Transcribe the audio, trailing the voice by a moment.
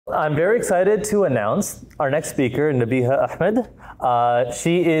I'm very excited to announce our next speaker, Nabihah Ahmad.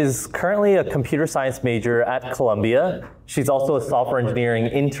 She is currently a computer science major at Columbia. She's also a software engineering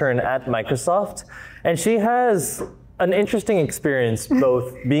intern at Microsoft. And she has an interesting experience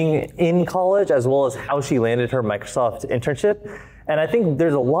both being in college as well as how she landed her Microsoft internship. And I think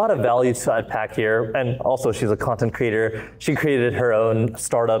there's a lot of value to unpack here. And also she's a content creator. She created her own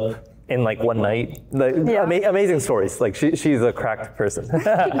startup in like one night. Amazing stories. Like she's a cracked person.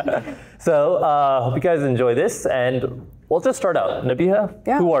 So hope you guys enjoy this. And we'll just start out.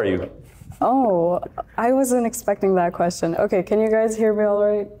 Nabihah, who are you? Oh, I wasn't expecting that question. Okay, can you guys hear me all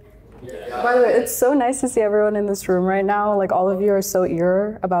right? Yeah. By the way, it's so nice to see everyone in this room right now. Like all of you are so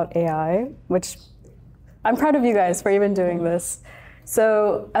eager about AI, which I'm proud of you guys for even doing this.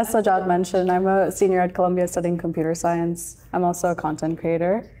 So as Sajjaad mentioned, I'm a senior at Columbia studying computer science. I'm also a content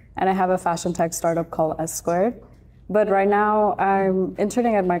creator. And I have a fashion tech startup called SSQRD. But right now, I'm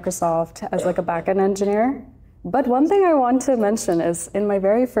interning at Microsoft as like a backend engineer. But one thing I want to mention is in my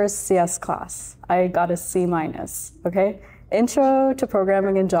very first CS class, I got a C-, okay? Intro to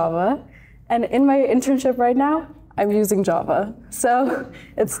programming in Java. And in my internship right now, I'm using Java. So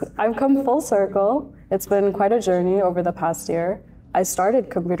I've come full circle. It's been quite a journey over the past year. I started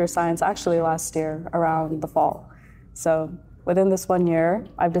computer science actually last year around the fall. So within this 1 year,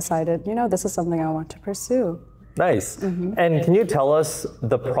 I've decided, this is something I want to pursue. Nice. Mm-hmm. And can you tell us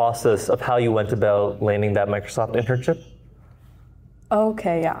the process of how you went about landing that Microsoft internship?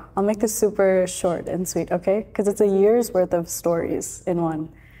 Okay, yeah. I'll make this super short and sweet, okay? Because it's a year's worth of stories in one.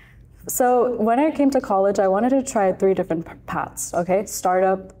 So when I came to college, I wanted to try 3 different paths, okay?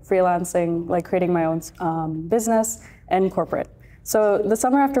 Startup, freelancing, like creating my own business, and corporate. So the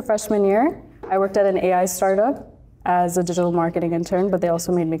summer after freshman year, I worked at an AI startup as a digital marketing intern, but they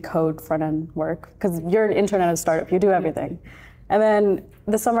also made me code front-end work because you're an intern at a startup, you do everything. And then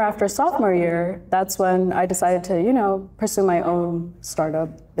the summer after sophomore year, that's when I decided to, pursue my own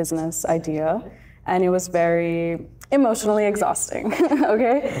startup business idea. And it was very emotionally exhausting,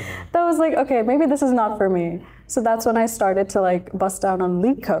 okay? That was like, okay, maybe this is not for me. So that's when I started to like bust down on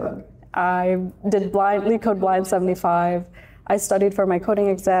LeetCode. I did LeetCode Blind 75. I studied for my coding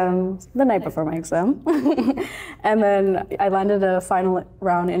exam the night before my exam. And then I landed a final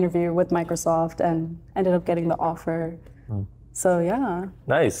round interview with Microsoft and ended up getting the offer. So yeah.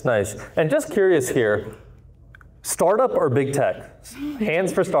 Nice, nice. And just curious here, startup or big tech?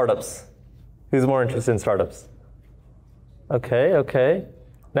 Hands for startups. Who's more interested in startups? Okay, okay.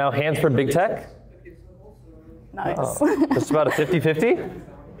 Now hands for big tech? Nice. Just about a 50-50?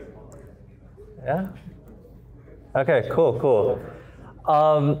 Yeah. Okay, cool, cool.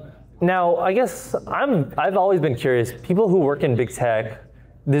 Now, I guess I've always been curious. People who work in big tech,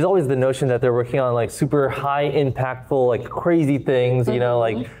 there's always the notion that they're working on like super high impactful, like crazy things.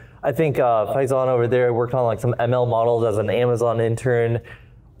 Like I think Faizan over there worked on like some ML models as an Amazon intern.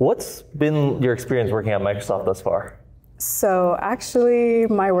 What's been your experience working at Microsoft thus far? So actually,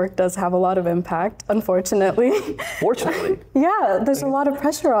 my work does have a lot of impact, unfortunately. Fortunately? Yeah, there's a lot of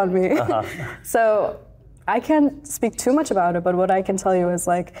pressure on me. So I can't speak too much about it, but what I can tell you is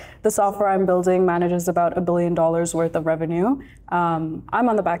like the software I'm building manages about $1 billion worth of revenue. I'm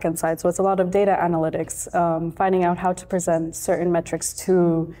on the back end side, so it's a lot of data analytics, finding out how to present certain metrics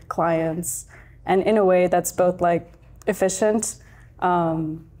to clients, and in a way that's both like efficient,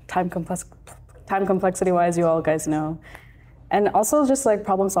 time complexity-wise, you all guys know, and also just like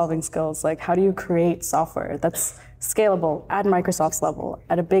problem-solving skills. Like how do you create software that's scalable at Microsoft's level,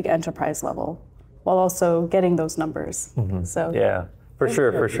 at a big enterprise level, while also getting those numbers. So yeah, for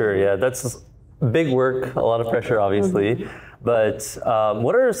sure. Yeah, that's big work, a lot of pressure, obviously. But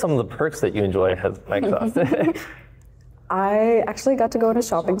what are some of the perks that you enjoy at Microsoft? I actually got to go on a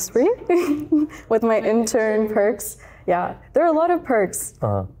shopping spree with my intern perks. Yeah, there are a lot of perks.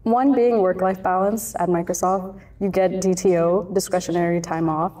 One being work-life balance at Microsoft. You get DTO, discretionary time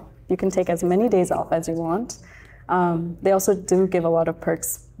off. You can take as many days off as you want. They also do give a lot of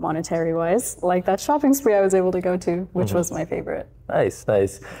perks monetary-wise, like that shopping spree I was able to go to, which was my favorite. Nice,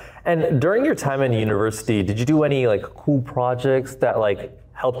 nice. And during your time in university, did you do any like cool projects that like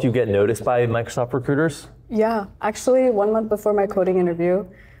helped you get noticed by Microsoft recruiters? Yeah, actually 1 month before my coding interview,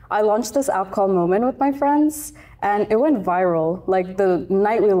 I launched this app called Moment with my friends, and it went viral. Like the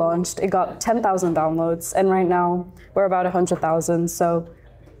night we launched, it got 10,000 downloads, and right now we're about 100,000. So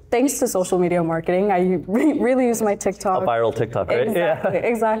thanks to social media marketing, I really use my TikTok. A viral TikTok, right? Exactly, yeah.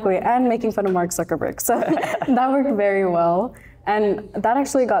 Exactly, and making fun of Mark Zuckerberg. So that worked very well. And that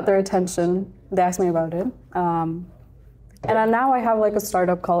actually got their attention. They asked me about it. And now I have like a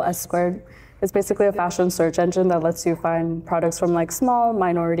startup called SSQRD. It's basically a fashion search engine that lets you find products from like small,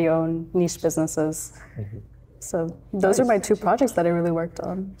 minority-owned niche businesses. So those are my two projects that I really worked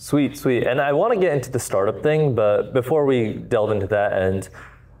on. Sweet, sweet. And I want to get into the startup thing, but before we delve into that end,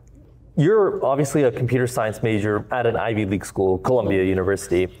 you're obviously a computer science major at an Ivy League school, Columbia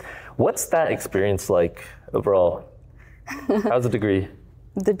University. What's that experience like overall? How's the degree?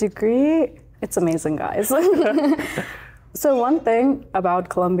 The degree, it's amazing, guys. So one thing about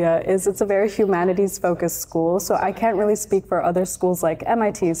Columbia is it's a very humanities-focused school, so I can't really speak for other schools like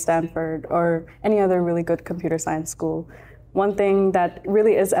MIT, Stanford, or any other really good computer science school. One thing that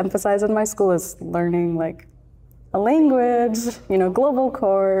really is emphasized in my school is learning like a language, global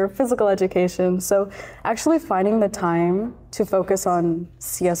core, physical education. So actually finding the time to focus on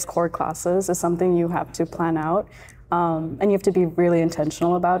CS core classes is something you have to plan out, and you have to be really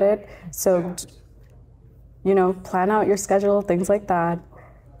intentional about it. So plan out your schedule, things like that.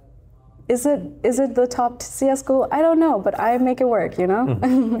 Is it the top CS school? I don't know, but I make it work,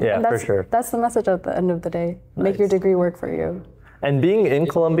 Yeah, for sure. That's the message at the end of the day. Nice. Make your degree work for you. And being in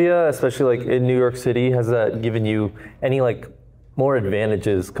Columbia, especially like in New York City, has that given you any like more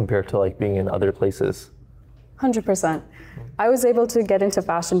advantages compared to like being in other places? 100%. I was able to get into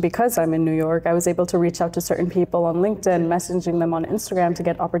fashion because I'm in New York. I was able to reach out to certain people on LinkedIn, messaging them on Instagram to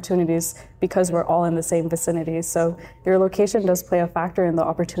get opportunities because we're all in the same vicinity. So your location does play a factor in the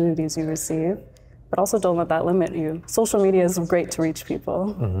opportunities you receive, but also don't let that limit you. Social media is great to reach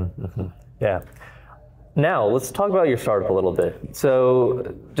people. Yeah. Now, let's talk about your startup a little bit.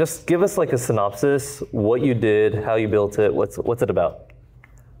 So just give us like a synopsis, what you did, how you built it, what's it about?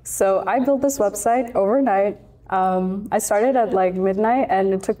 So I built this website overnight. I started at like midnight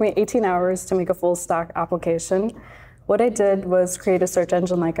and it took me 18 hours to make a full stack application. What I did was create a search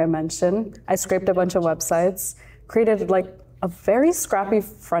engine like I mentioned. I scraped a bunch of websites, created like a very scrappy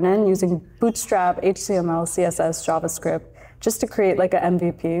front end using Bootstrap, HTML, CSS, JavaScript, just to create like an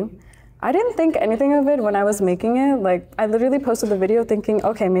MVP. I didn't think anything of it when I was making it. Like I literally posted the video thinking,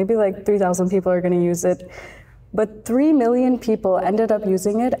 okay, maybe like 3,000 people are gonna use it. But 3 million people ended up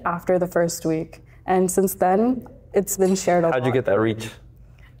using it after the first week. And since then, it's been shared a lot. How'd you get that reach?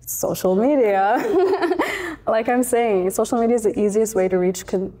 Social media. Like I'm saying, social media is the easiest way to reach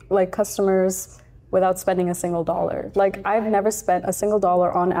customers without spending a single dollar. Like I've never spent a single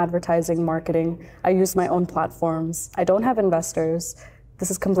dollar on advertising, marketing. I use my own platforms. I don't have investors.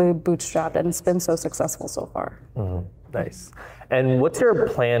 This is completely bootstrapped and it's been so successful so far. Nice. And what's your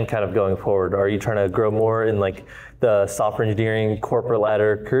plan kind of going forward? Are you trying to grow more in like the software engineering corporate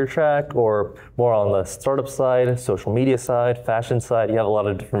ladder career track, or more on the startup side, social media side, fashion side? You have a lot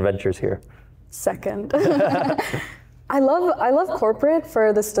of different ventures here. Second. I love corporate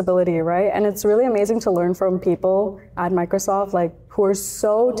for the stability, right? And it's really amazing to learn from people at Microsoft like who are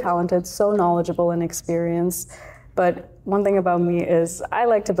so talented, so knowledgeable and experienced. But one thing about me is I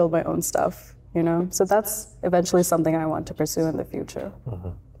like to build my own stuff. So that's eventually something I want to pursue in the future.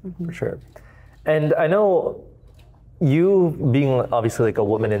 For sure. And I know you being obviously like a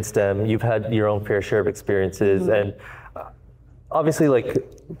woman in STEM, you've had your own fair share of experiences, and obviously like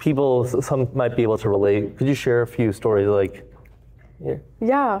people, some might be able to relate. Could you share a few stories like?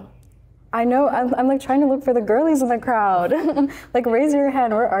 Yeah. I know, I'm like trying to look for the girlies in the crowd. Like raise your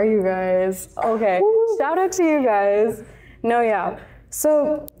hand, where are you guys? Okay, shout out to you guys. No, yeah.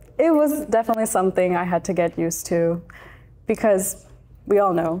 So it was definitely something I had to get used to because we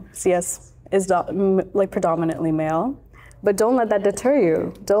all know CS is like predominantly male, but don't let that deter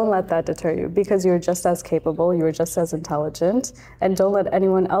you. Don't let that deter you because you're just as capable, you're just as intelligent, and don't let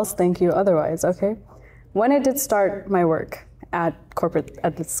anyone else think you otherwise, okay? When I did start my work at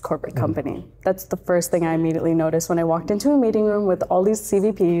this corporate company, that's the first thing I immediately noticed when I walked into a meeting room with all these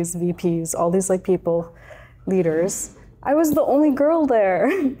CVPs, VPs, all these like people, leaders. I was the only girl there,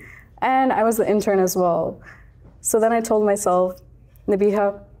 and I was the intern as well. So then I told myself,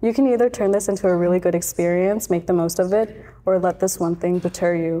 Nabihah, you can either turn this into a really good experience, make the most of it, or let this one thing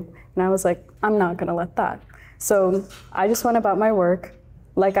deter you. And I was like, I'm not gonna let that. So I just went about my work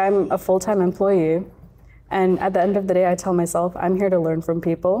like I'm a full-time employee. And at the end of the day, I tell myself, I'm here to learn from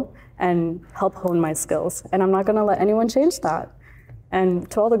people and help hone my skills. And I'm not gonna let anyone change that. And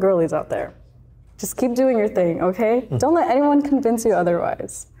to all the girlies out there, just keep doing your thing, okay? Don't let anyone convince you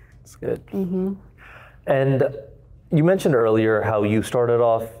otherwise. That's good. And you mentioned earlier how you started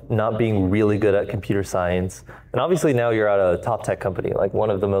off not being really good at computer science. And obviously now you're at a top tech company, like one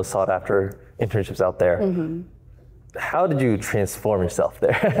of the most sought after internships out there. How did you transform yourself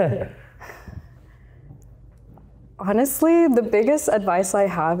there? Honestly, the biggest advice I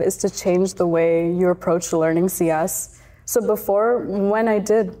have is to change the way you approach learning CS. So before, when I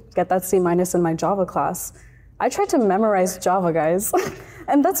did get that C- in my Java class, I tried to memorize Java, guys.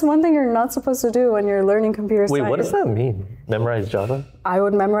 And that's one thing you're not supposed to do when you're learning computer science. Wait, what does that mean? Memorize Java? I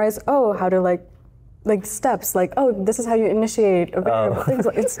would memorize, how to like steps, like, this is how you initiate a variable. Things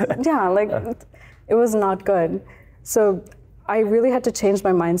like, it was not good. So I really had to change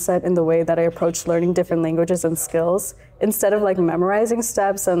my mindset in the way that I approached learning different languages and skills. Instead of like memorizing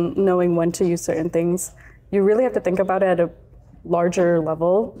steps and knowing when to use certain things, you really have to think about it at a larger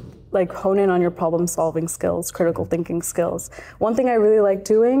level, like hone in on your problem solving skills, critical thinking skills. One thing I really like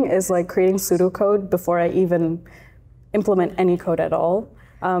doing is like creating pseudocode before I even implement any code at all.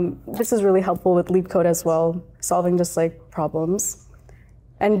 This is really helpful with leap code as well, solving just like problems.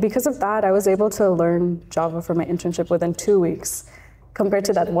 And because of that, I was able to learn Java for my internship within 2 weeks, compared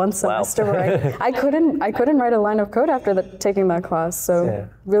to that one semester where I couldn't write a line of code after taking that class. So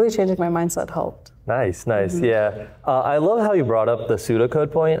really changing my mindset helped. Nice, nice, yeah. I love how you brought up the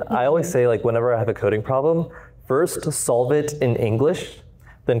pseudocode point. I always say, like, whenever I have a coding problem, first solve it in English,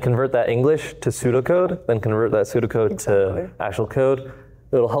 then convert that English to pseudocode, then convert that pseudocode to actual code.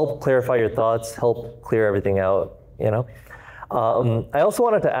 It'll help clarify your thoughts, help clear everything out, you know? I also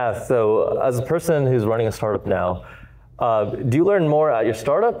wanted to ask, so as a person who's running a startup now, do you learn more at your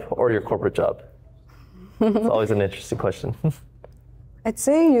startup or your corporate job? It's always an interesting question. I'd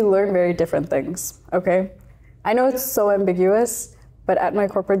say you learn very different things, okay? I know it's so ambiguous, but at my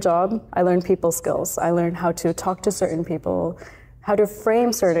corporate job, I learned people skills. I learned how to talk to certain people, how to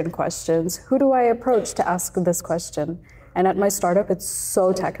frame certain questions. Who do I approach to ask this question? And at my startup, it's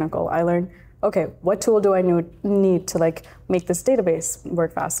so technical. I learned, okay, what tool do I need to like make this database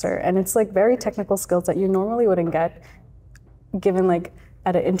work faster? And it's like very technical skills that you normally wouldn't get, given like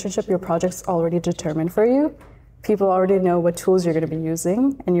at an internship, your project's already determined for you. People already know what tools you're going to be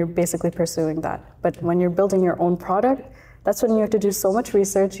using, and you're basically pursuing that. But when you're building your own product, that's when you have to do so much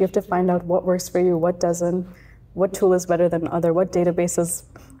research. You have to find out what works for you, what doesn't, what tool is better than other, what database is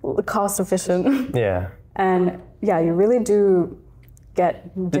cost efficient. Yeah. And yeah, you really do get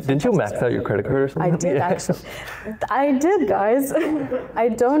different. Didn't you max out your credit card or something? I did actually. I did, guys. I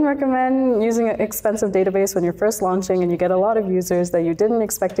don't recommend using an expensive database when you're first launching and you get a lot of users that you didn't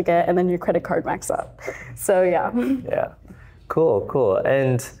expect to get, and then your credit card max up. So yeah. Yeah. Cool, cool.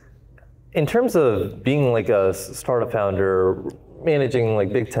 And in terms of being like a startup founder, managing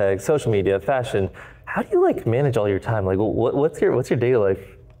like big tech, social media, fashion, how do you like manage all your time? Like, what's your daily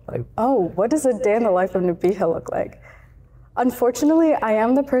life like? Oh, what does a day in the life of Nabihah look like? Unfortunately, I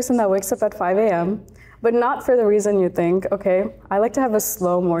am the person that wakes up at 5 a.m., but not for the reason you think, okay? I like to have a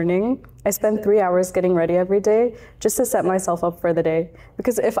slow morning. I spend 3 hours getting ready every day just to set myself up for the day.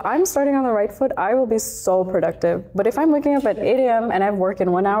 Because if I'm starting on the right foot, I will be so productive. But if I'm waking up at 8 a.m. and I have work in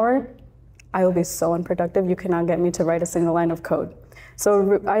 1 hour, I will be so unproductive. You cannot get me to write a single line of code.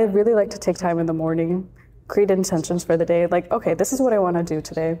 So I really like to take time in the morning, create intentions for the day. Like, okay, this is what I want to do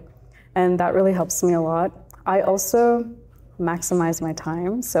today. And that really helps me a lot. I also maximize my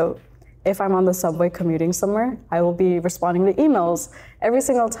time. So if I'm on the subway commuting somewhere, I will be responding to emails. Every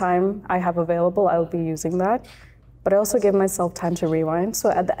single time I have available, I will be using that. But I also give myself time to rewind.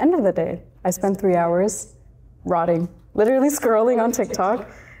 So at the end of the day, I spend 3 hours rotting, literally scrolling on TikTok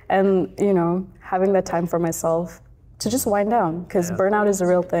and, you know, having that time for myself to just wind down, because burnout is a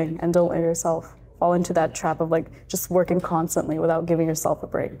real thing, and don't let yourself fall into that trap of like just working constantly without giving yourself a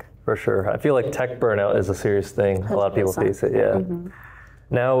break. For sure. I feel like tech burnout is a serious thing. 100%. A lot of people face it, yeah. Mm-hmm.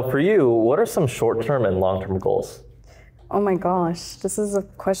 Now, for you, what are some short-term and long-term goals? Oh my gosh, this is a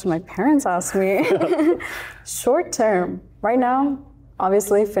question my parents asked me. Short-term, right now,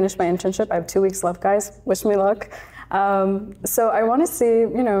 obviously finish my internship. I have 2 weeks left, guys. Wish me luck. So I want to see,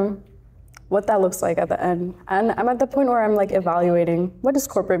 you know, what that looks like at the end. And I'm at the point where I'm like evaluating, what does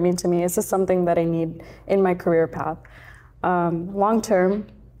corporate mean to me? Is this something that I need in my career path? Long-term,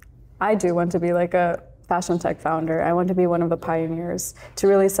 I do want to be like a fashion tech founder. I want to be one of the pioneers to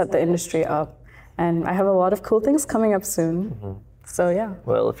really set the industry up. And I have a lot of cool things coming up soon. Mm-hmm. So yeah.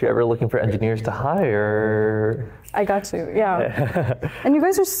 Well, if you're ever looking for engineers to hire. I got to, yeah. And you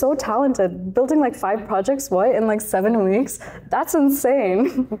guys are so talented. Building like 5 projects, in like 7 weeks? That's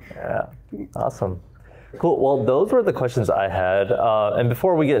insane. Yeah, awesome. Cool, well, those were the questions I had. And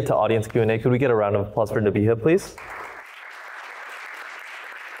before we get to audience Q&A, could we get a round of applause for Nabihah, please?